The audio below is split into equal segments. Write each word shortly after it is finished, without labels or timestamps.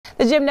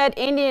The Ned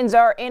Indians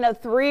are in a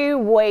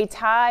three-way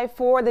tie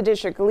for the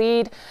district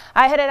lead.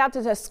 I headed out to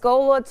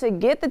Tuscola to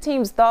get the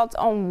team's thoughts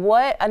on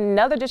what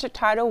another district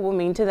title will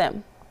mean to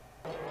them.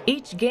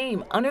 Each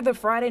game under the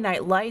Friday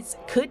night lights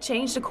could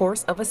change the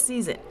course of a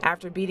season.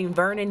 After beating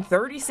Vernon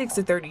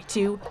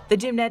 36-32,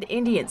 the Ned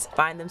Indians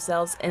find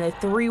themselves in a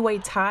three-way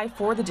tie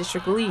for the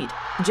district lead.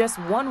 Just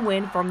one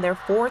win from their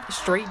fourth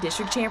straight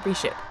district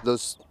championship.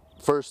 Those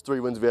first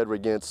 3 wins we had were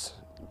against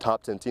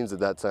top 10 teams at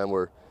that time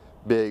were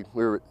big.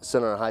 We were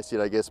sitting on a high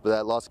seat, I guess, but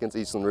that loss against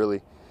Eastland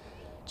really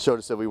showed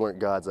us that we weren't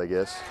gods, I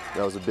guess.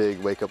 That was a big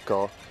wake-up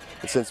call.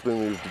 And since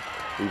then,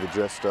 we've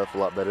addressed stuff a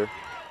lot better.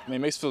 I mean, it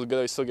makes it feel good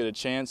that we still get a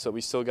chance, so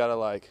we still got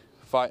to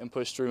fight and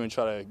push through and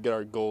try to get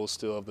our goals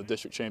still of the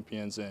district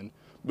champions and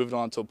moving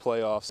on to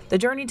playoffs. The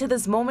journey to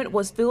this moment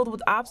was filled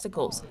with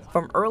obstacles,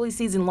 from early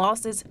season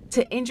losses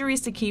to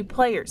injuries to key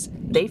players.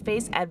 They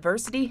face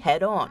adversity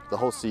head on. The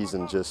whole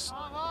season just,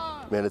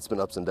 man, it's been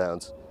ups and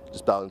downs,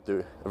 just battling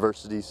through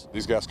adversities.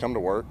 These guys come to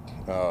work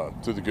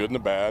through the good and the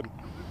bad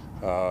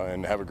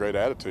and have a great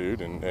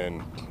attitude,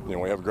 and you know,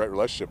 we have a great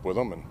relationship with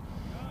them.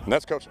 And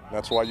that's coaching.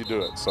 That's why you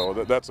do it.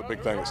 So that's a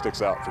big thing that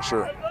sticks out for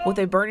sure. With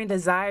a burning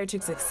desire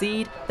to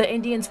succeed, the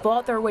Indians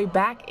fought their way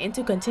back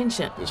into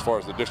contention. As far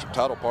as the district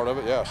title part of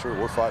it, yeah, sure,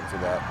 we're fighting for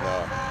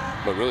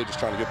that. But really just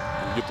trying to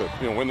get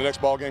the, win the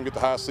next ball game, get the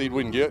highest seed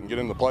we can get, and get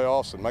into the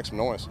playoffs and make some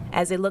noise.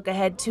 As they look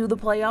ahead to the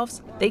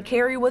playoffs, they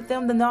carry with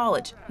them the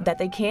knowledge that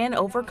they can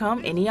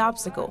overcome any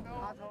obstacle.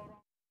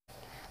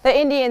 The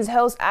Indians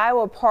host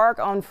Iowa Park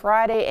on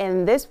Friday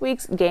in this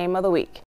week's Game of the Week.